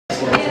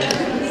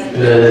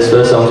This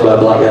first song's by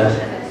Black Guy.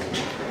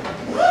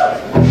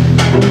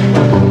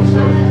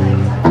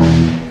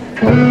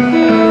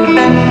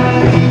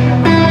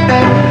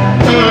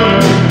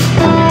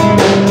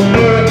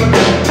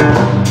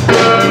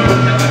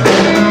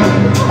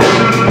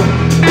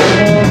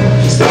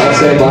 Just thought I'd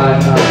say bye. I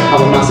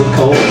have a massive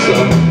cold, so.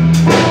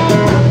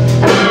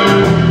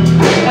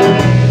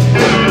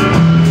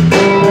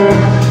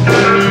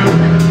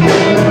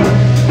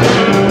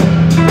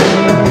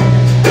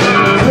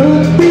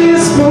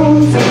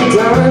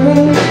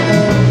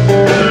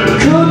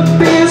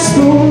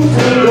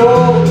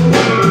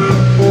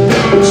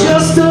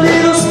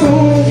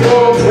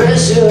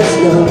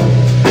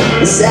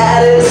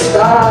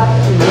 Satisfy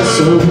my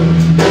soul.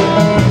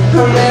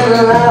 I'm in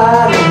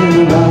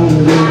lying about a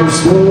little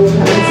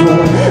spoonful.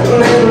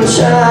 I'm in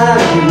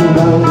shining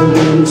about a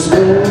little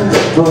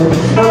spoonful.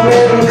 I'm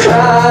in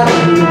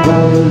crying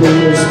about a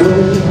little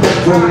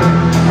spoonful.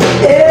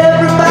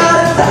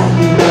 Everybody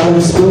fighting about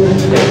a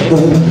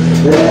spoonful.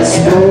 That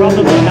spoon,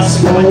 that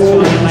spoon,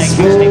 that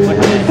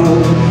spoonful.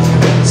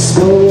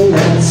 Spoon,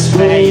 that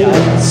spoon,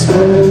 that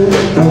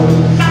spoonful.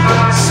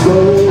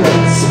 Spoon,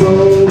 that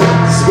spoon,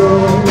 that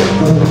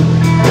spoonful.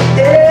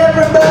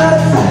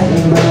 Everybody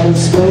fighting about a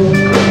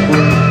spoonful.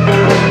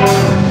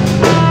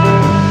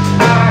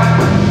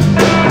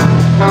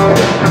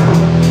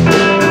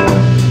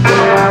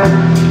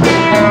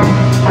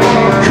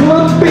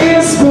 Could be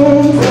a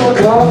spoonful of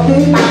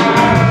coffee,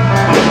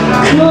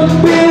 could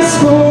be a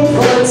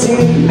spoonful of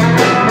tea,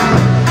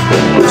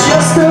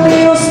 just a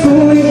little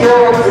spoon of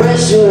your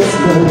precious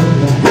love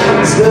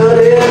is good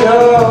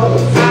enough.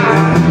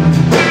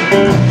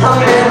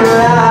 I'm in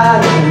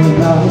lying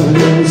about a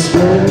little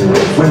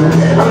spoonful.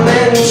 I'm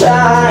in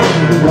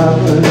shining about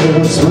a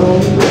little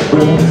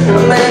spoonful.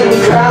 I'm in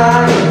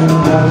crying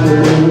about a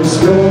little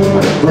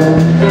spoonful.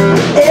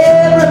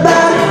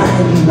 Everybody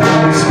fighting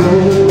about a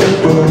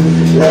spoonful.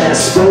 That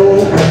spoon,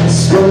 that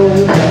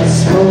spoon, that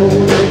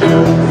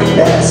spoonful.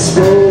 That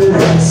spoon,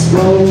 that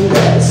spoon,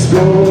 that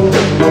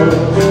spoonful.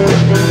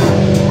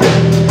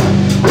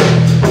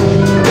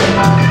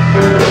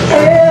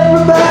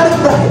 Everybody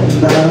fighting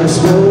about a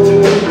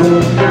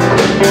spoonful.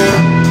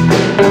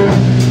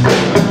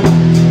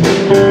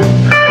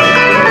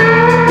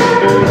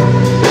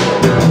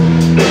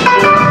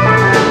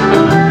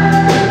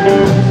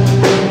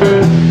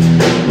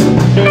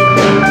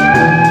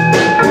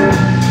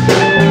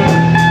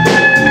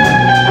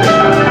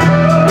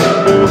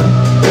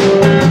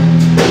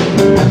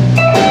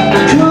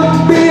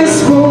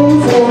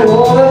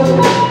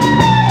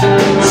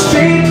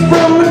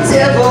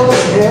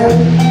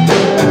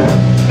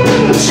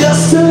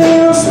 Just a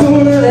little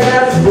spoon of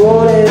that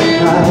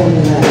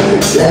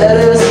 45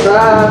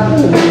 satisfied.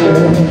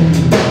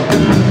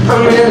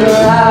 I'm in the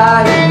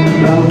light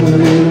of a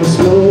little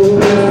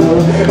spoonful.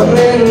 I'm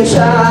in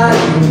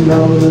shining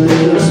of a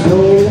little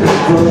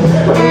spoonful.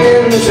 I'm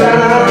in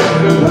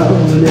shining of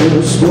a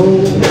little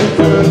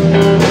spoonful.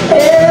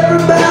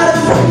 Everybody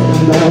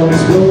fighting about a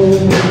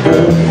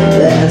spoonful.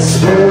 That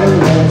spoon,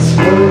 that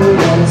spoon,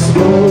 that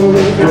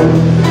spoonful.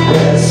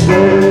 That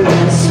spoon,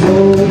 that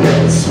spoon,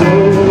 that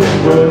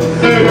spoonful.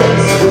 That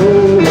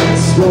spoon, that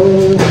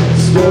spoon, that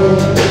spoonful.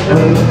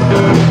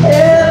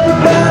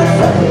 Everybody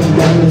fighting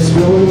about a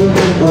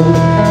spoonful.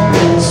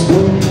 That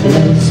spoon,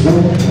 that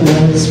spoon,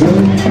 that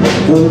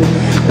spoonful.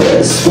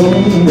 That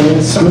spoon, that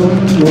spoon,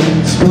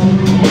 that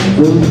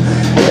spoonful.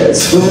 That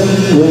spoon,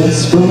 that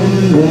spoon,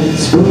 that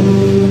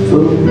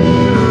spoonful.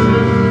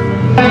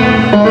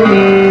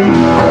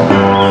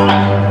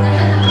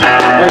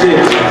 Thank you.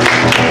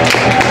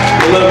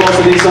 We learned most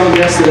of these songs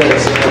yesterday,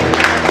 so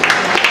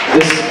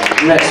this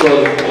next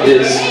one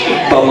is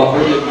Bob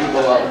Marley.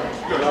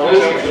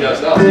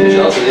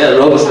 Yeah,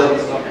 Robert still.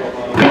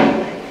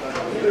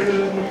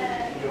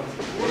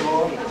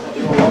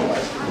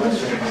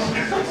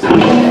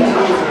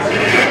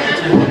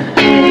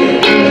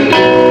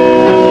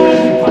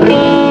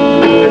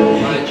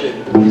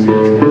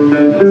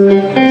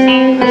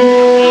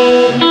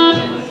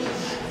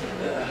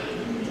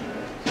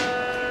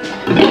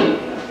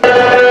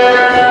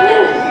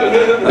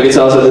 My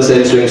guitar's had the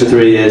same strings for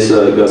 3 years,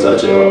 so it goes out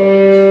to you.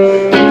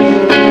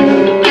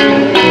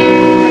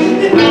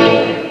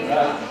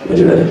 Are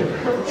you ready?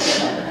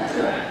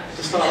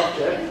 To start off,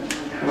 Jay,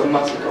 I've got a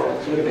massive call,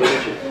 so I'm going to be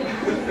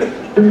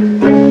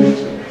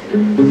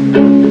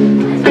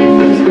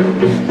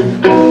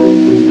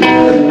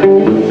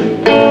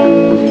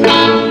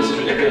This is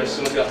ridiculous,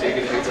 someone's got to take a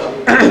guitar.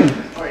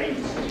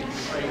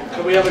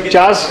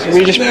 Jazz, will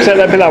you just set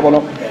that that one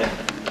up?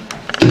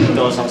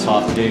 Doors on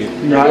top to do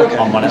Right,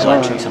 on one of the right.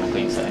 electrics on a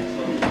clean day.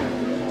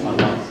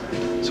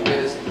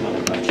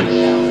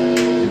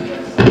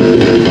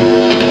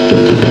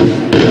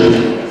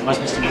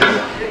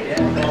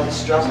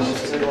 Where's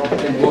Mr.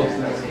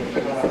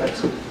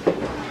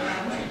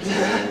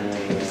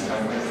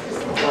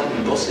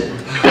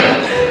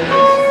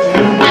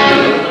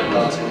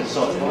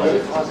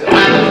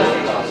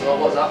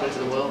 What's happening to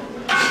the world?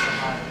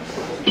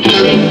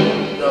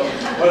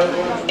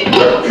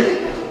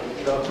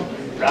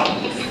 Brown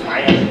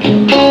fire.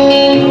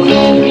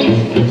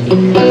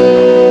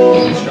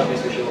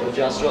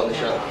 strut the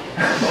show.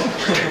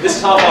 This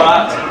is half our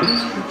act.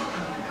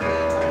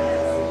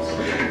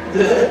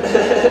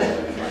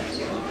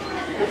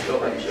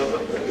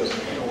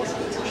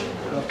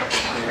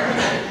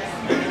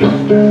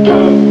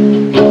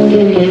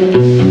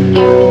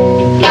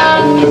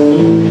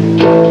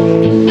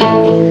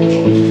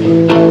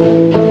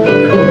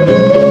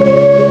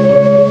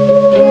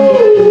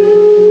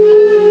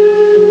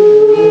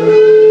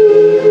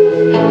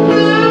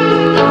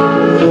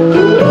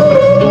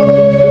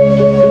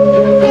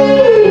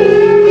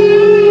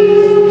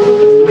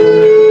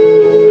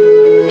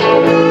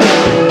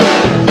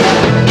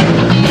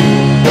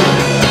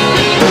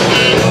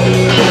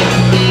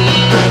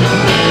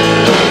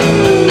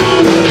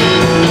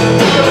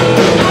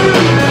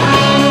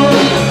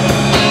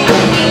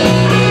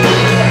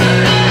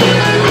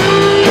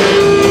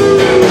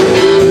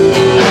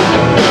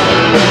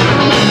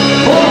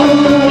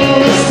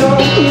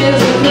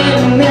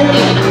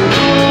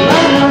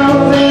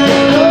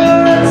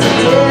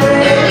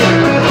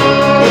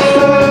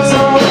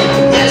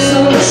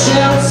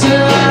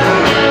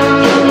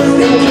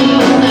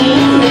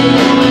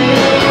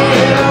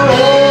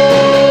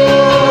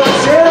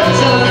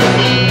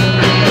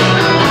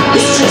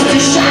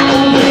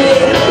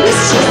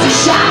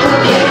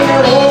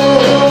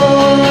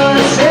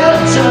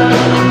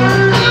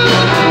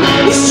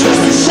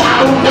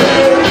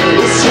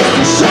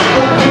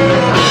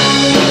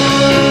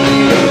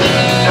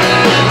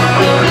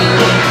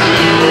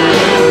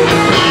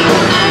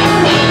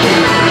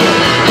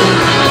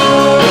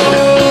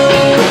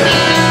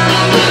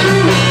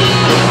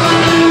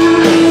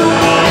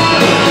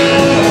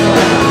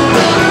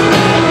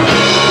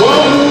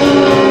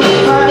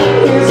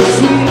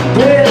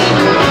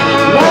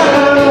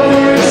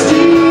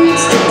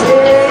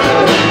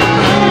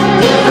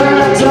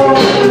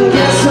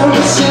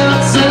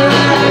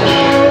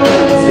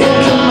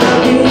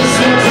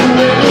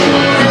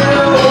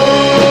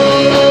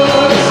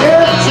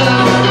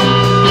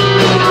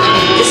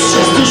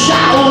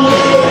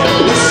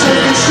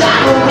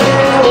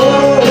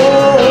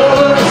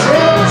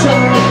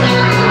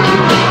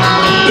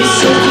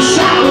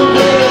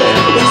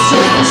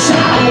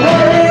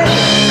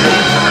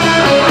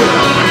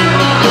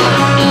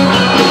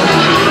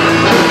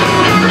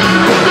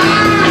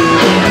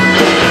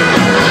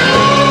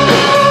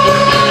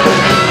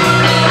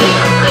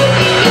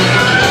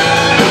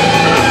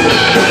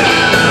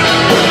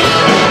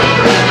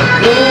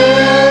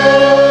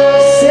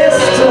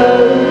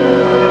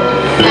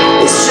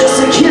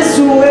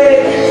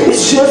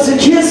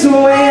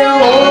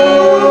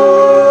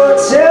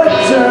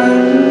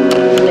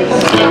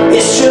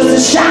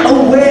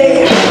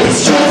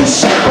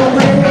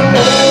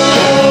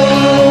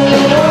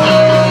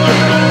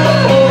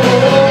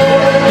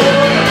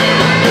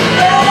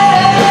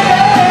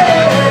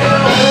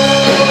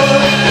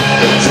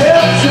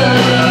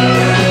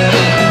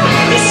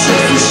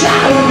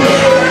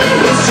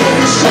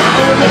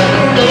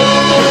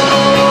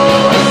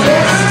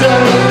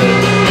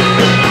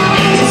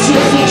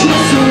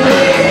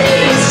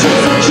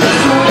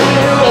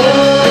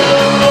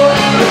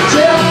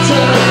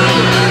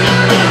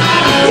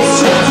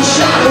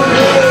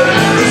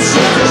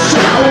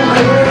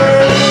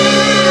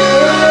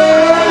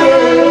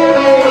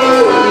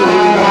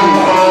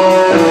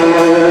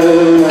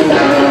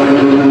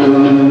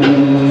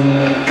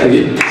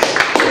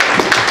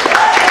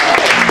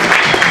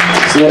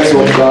 Next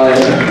one by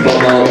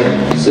Bob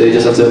Marley, so you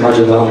just have to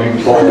imagine that.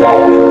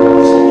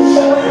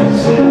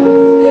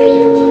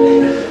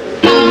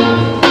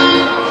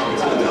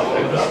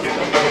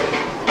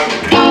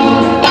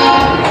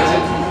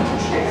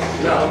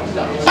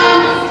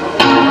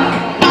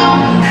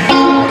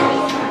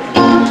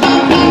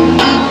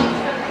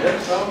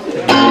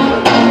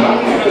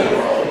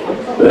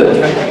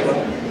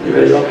 You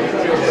ready, Rob?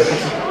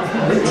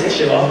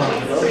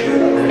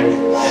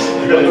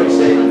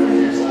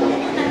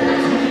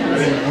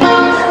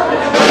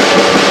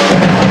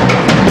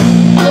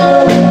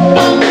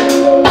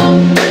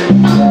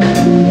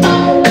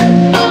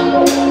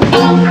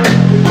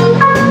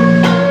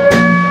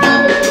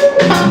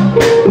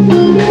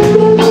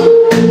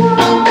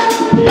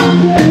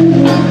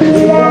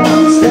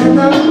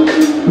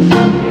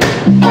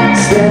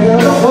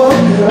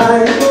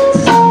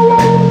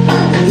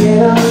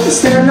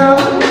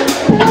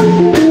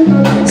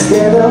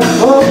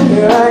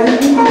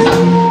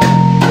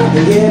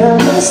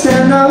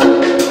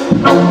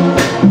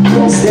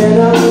 Stand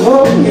up,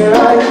 open your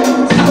eyes.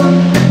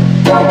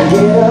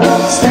 Get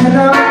up, stand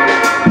up.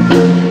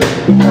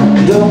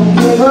 Don't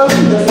give up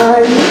the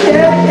fight.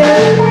 Yeah,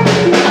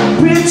 yeah.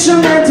 Preacher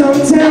man,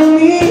 don't tell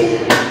me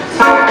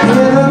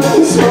heaven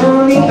is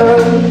on the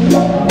earth.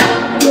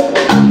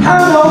 I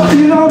know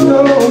you don't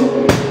know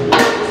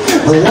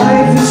what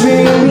life is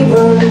really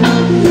worth.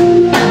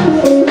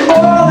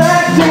 All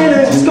that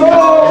glitters is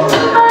gold.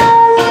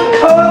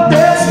 Oh,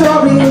 that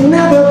story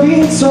never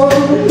been told.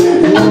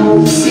 And now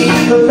you see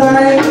the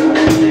light.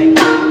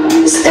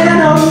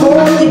 Stand up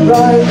for the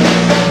right.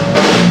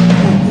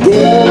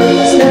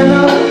 Yeah, stand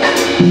up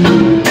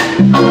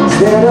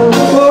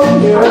for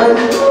your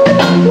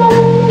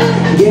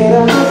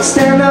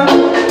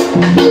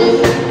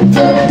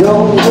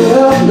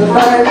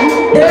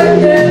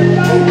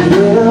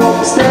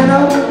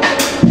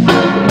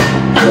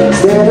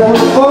Stand up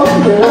for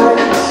your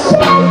rights.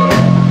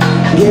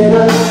 Get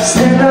up,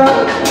 stand up.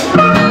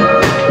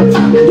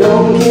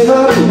 Don't give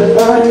up the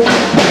fight.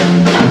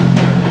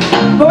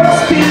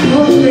 Most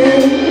people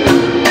think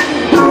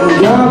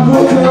God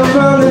will come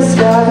from the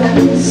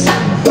skies,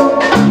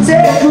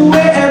 take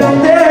away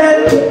everything,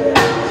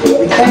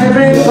 make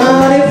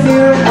everybody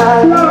feel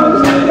high.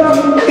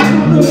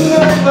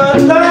 But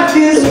life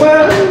is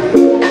well,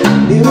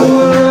 you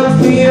will look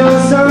for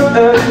yours on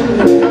earth.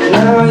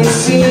 Now you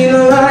see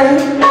the light.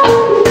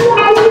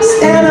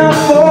 Stand up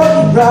for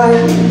your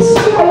rights.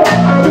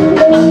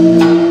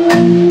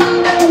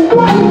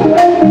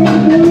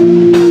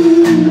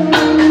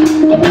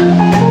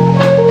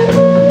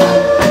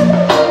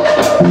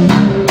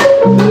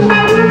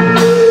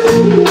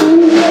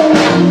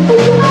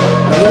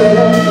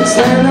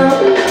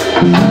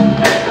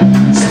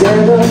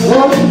 Stand up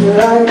for your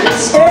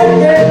rights.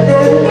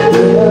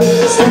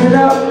 Stand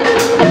up,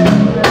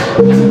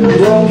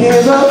 don't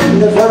give up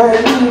the fight.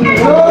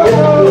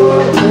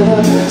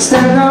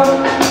 Stand up,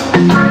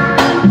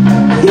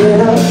 get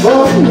up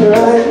for your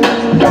rights.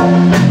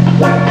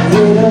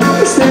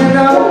 Stand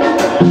up,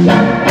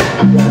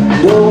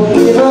 don't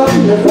give up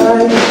the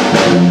fight.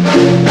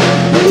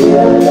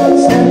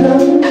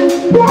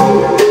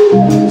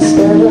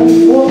 Stand up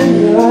for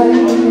your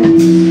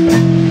rights.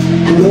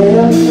 Get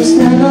up,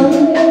 stand up,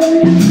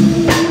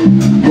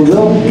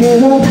 don't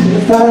give up the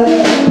fight.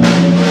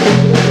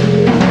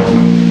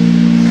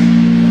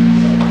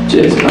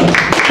 Cheers, man.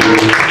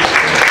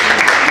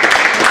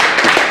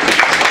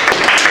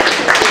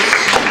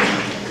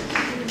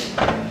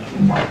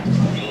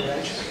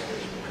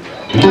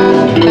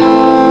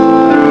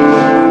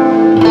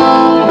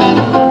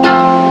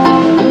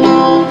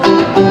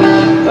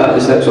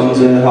 This next one's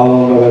How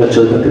Long Have I Red Hot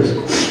Chili Peppers?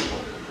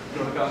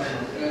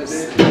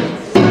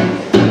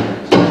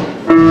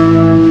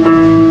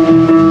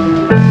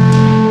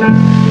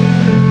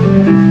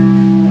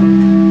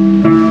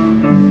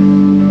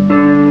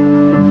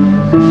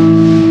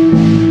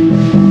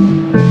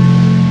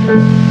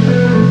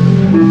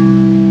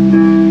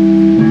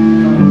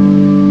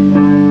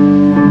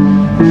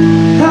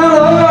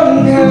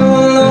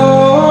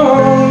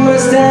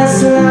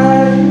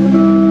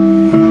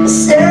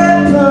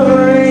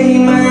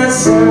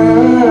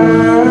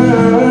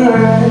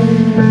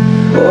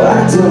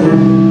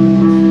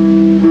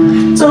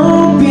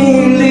 Don't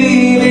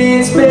believe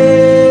it's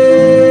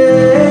bad.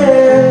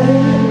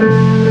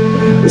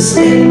 It's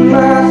in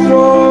my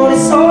throat,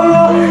 it's all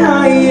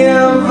I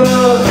ever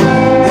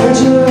had.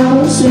 Your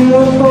house in a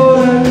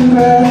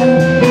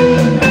photograph,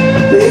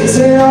 picked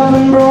it up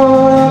and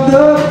brought up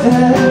the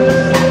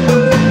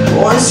past.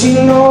 Once you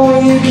know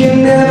you can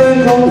never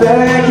go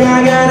back,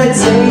 I gotta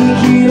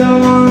take it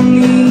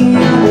on the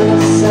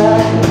other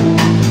side.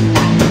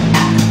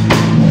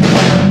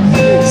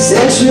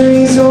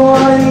 Centuries of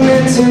what it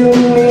meant to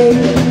me.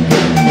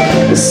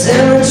 The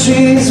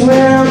cemeteries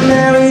where I'm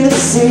married to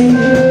see.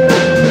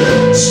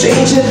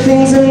 Stranger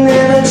things have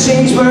never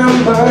changed my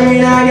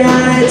mind. I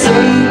gotta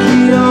take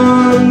it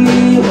on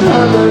the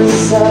other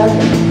side.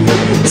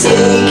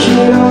 Take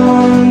it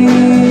on the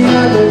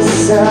other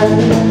side.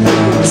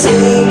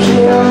 Take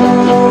it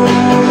on.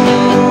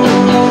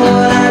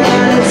 I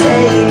gotta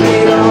take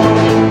it on.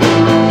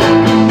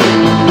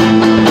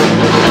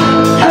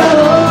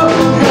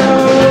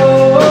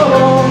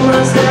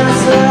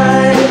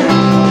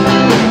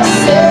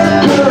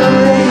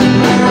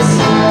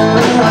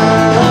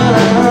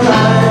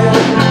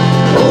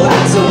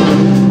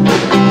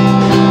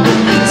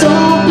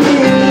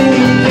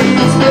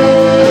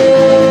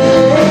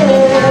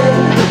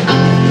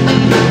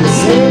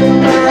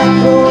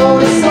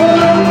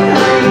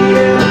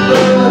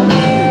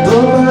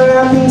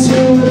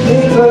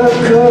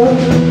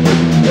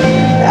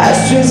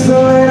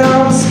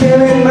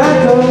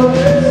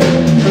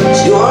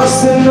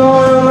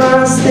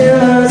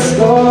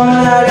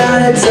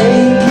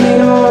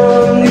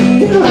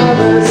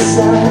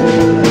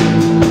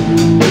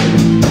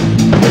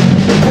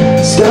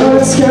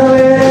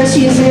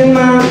 She's in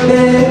my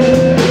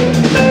bed,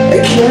 a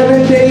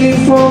cabin day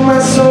for my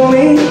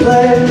soulmate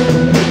bled.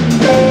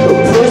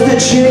 Push the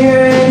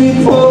trigger and you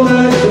pull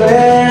the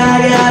thread. I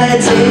gotta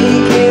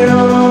take it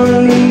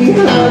on the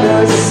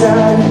other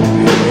side.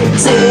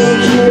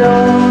 Take it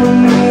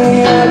on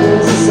the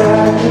other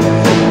side.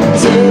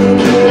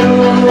 Take it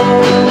on.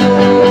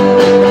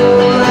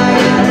 I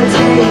gotta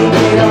take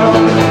it on.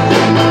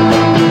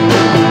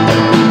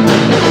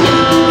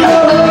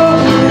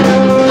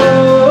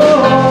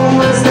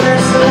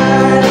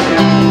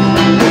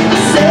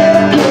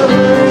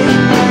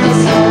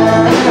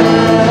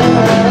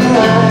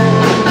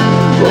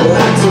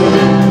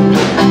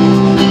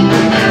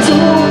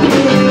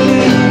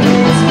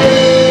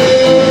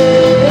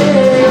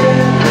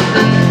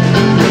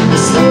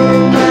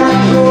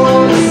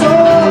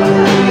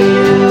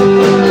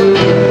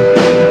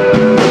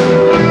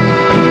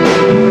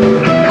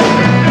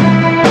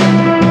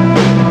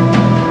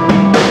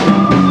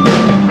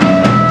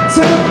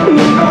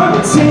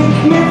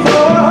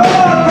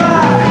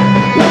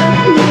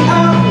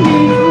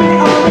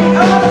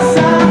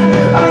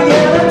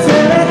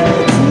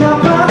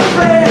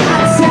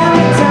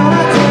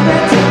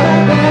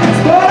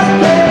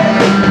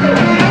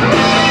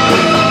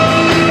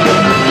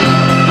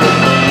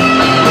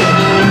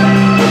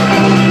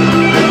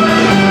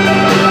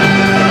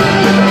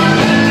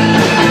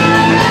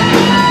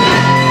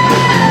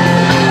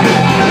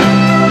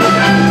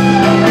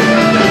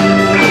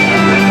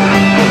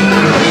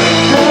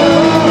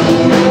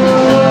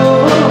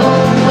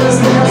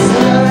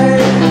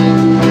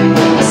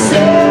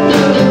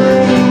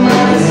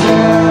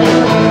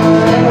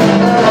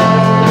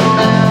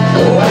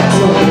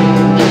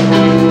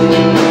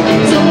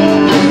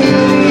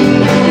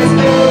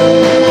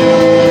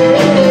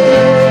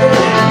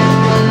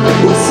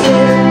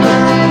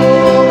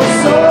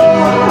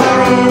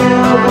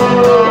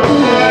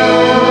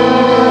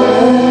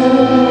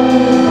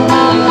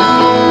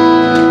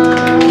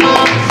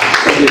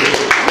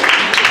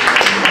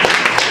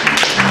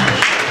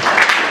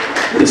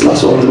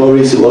 more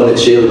recent one,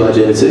 it's Shielded by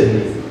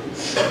Virginity.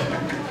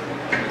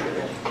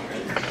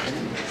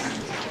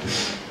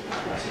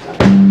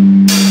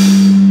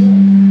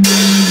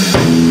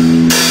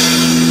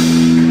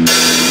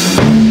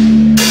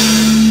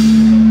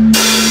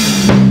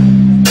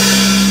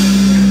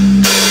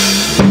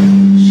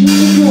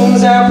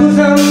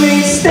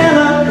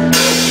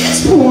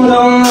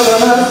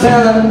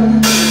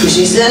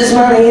 She says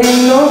money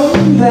ain't no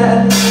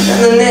bad,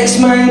 and the next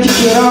man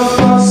kicking off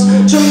us.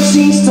 Drunk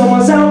sees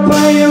Thomas out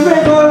by a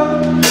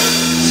river.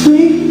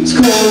 Screams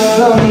calling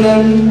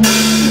London.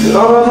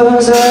 None of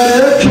us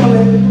heard her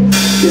coming.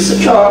 It's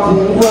a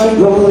carpet white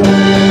rolling.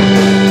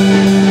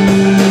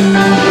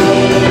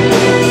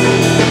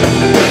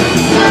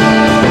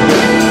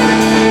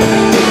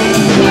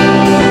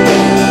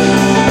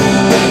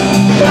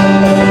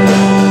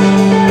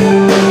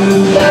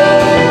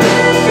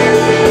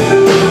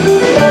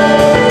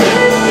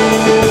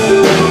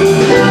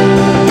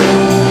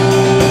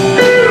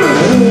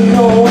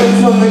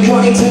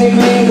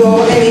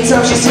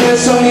 Anytime she sings a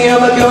song, the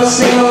other girls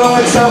sing along.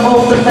 And some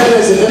hold the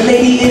fellas and the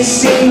lady is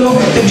single.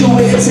 The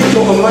joy it's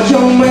tinkle on my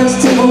young man's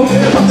tingle.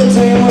 Up the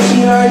time when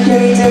she like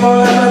anything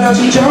on life, and now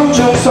she jump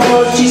so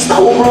much she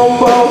stole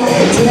bro.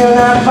 Didn't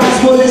have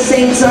fast for the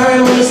same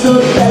time.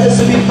 Understood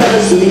fellas to be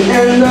fellas to the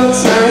end of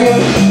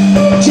time.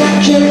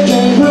 Jack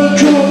Kennedy, we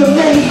called the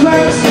many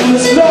crimes. He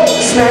was slow,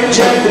 snack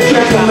Jack the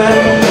cracker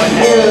man.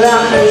 In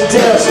life there's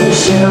deaths and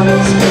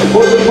shells.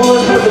 All the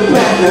boys put the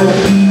back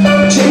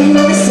now. Chain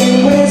on the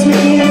same way as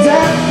me and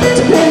Dad.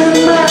 Depending on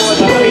my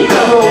story,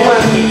 I'm a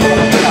one.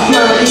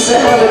 My Lisa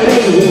had a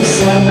baby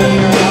inside.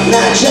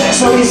 Now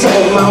Jack's on his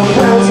own, my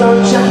pounds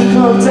on Jackie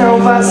come down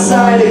by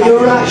side. And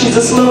you're right, she's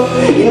a slut.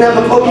 You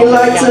never fucking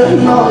liked her,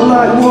 not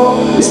like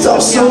what? We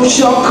stopped so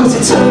shocked, cause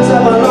it turns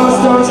out my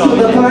last dance called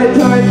the Pied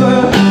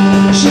Piper.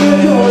 She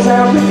goes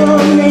out with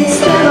me,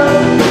 Stella.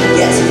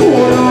 Gets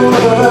poured all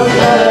over her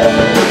fella.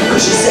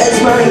 Cause she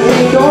says money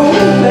ain't going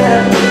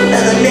bad.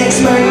 And the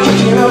next man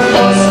kicking up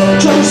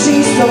us. Drunk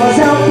sees Thomas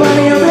out by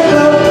a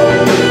river.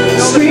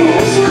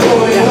 Screams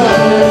calling her.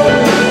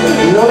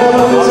 None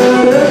of us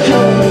heard her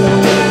coming.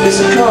 It's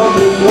a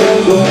carpet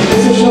logo.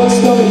 It's a short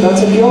story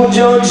about a pure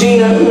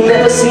Georgina who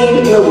never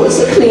seen no worse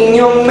a clean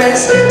young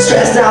mess.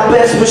 Stressed out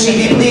best, but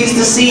she'd be pleased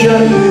to see her.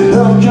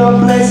 Love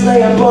God bless,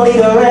 lay her body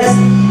to rest.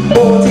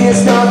 Oh dear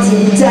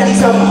starting,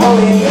 daddy's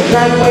alcoholic.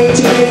 Land way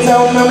to it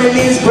down, numbing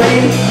his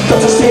brain.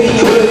 Got to steady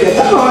could get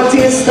the hard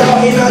tears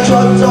starting. I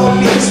dropped off,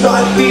 you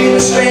started feeling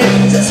the strain.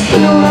 Just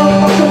feel how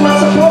what am I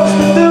supposed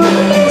to do?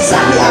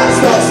 Sadly I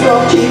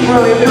stop, keep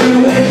running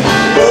through it.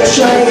 But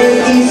trying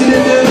ain't easy to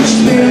do.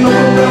 She's been on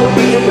the road,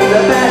 beating with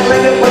her back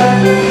like a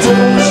black. Don't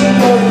know where she's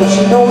going, but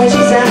she know where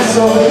she's at.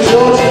 So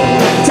Georgia,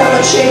 time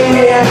to chain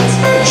react.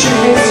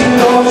 Truth is,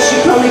 you know, she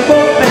probably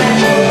fought back.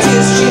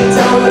 Tears stream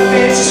down the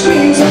face, she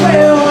screams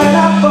away.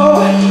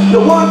 No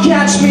one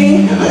catch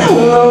me, I'm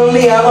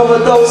lonely, I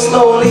overdose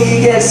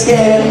slowly, get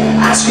scared,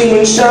 I scream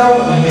and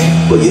shout,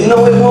 but you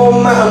know it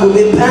won't matter, we'll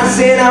be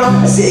passing out.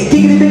 I say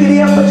giggity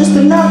biggity up for just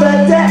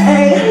another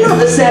day,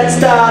 another sad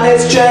start,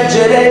 it's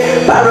tragedy.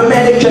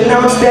 Paramedic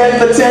announced dead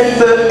for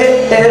 10 for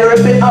it,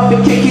 rip it up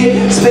and kick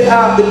it, spit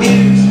out the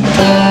news.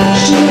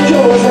 She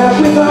goes out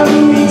with her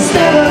meat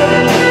Stella,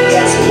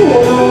 gets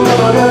pulled all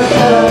on her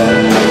fella,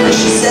 cause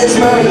she says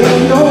my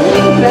ain't no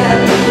bad,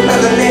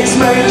 and the next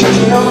man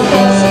kicking on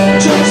us.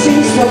 Drunk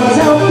sees Thomas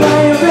out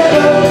by a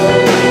river.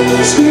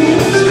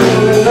 Screams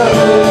calling love.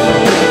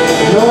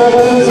 None of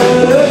us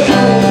heard her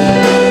coming.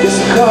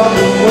 Just a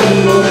carpet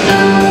window.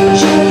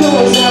 She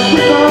goes out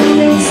with her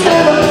maid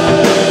Stella.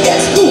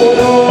 Gets pulled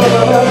all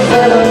over her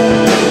fella.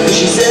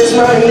 She says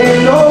mine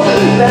ain't no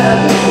bad,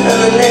 and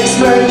the next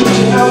man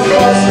kicking out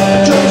us.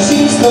 Drunk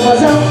sees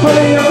Thomas out by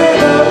a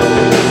river.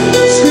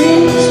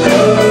 Screams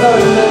calling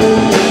love.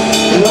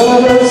 None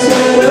of us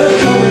heard her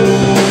coming.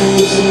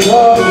 Just a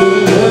carpet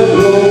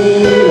window.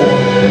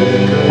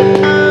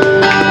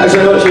 Thanks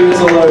very much, it's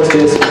all Lorris,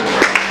 cheers.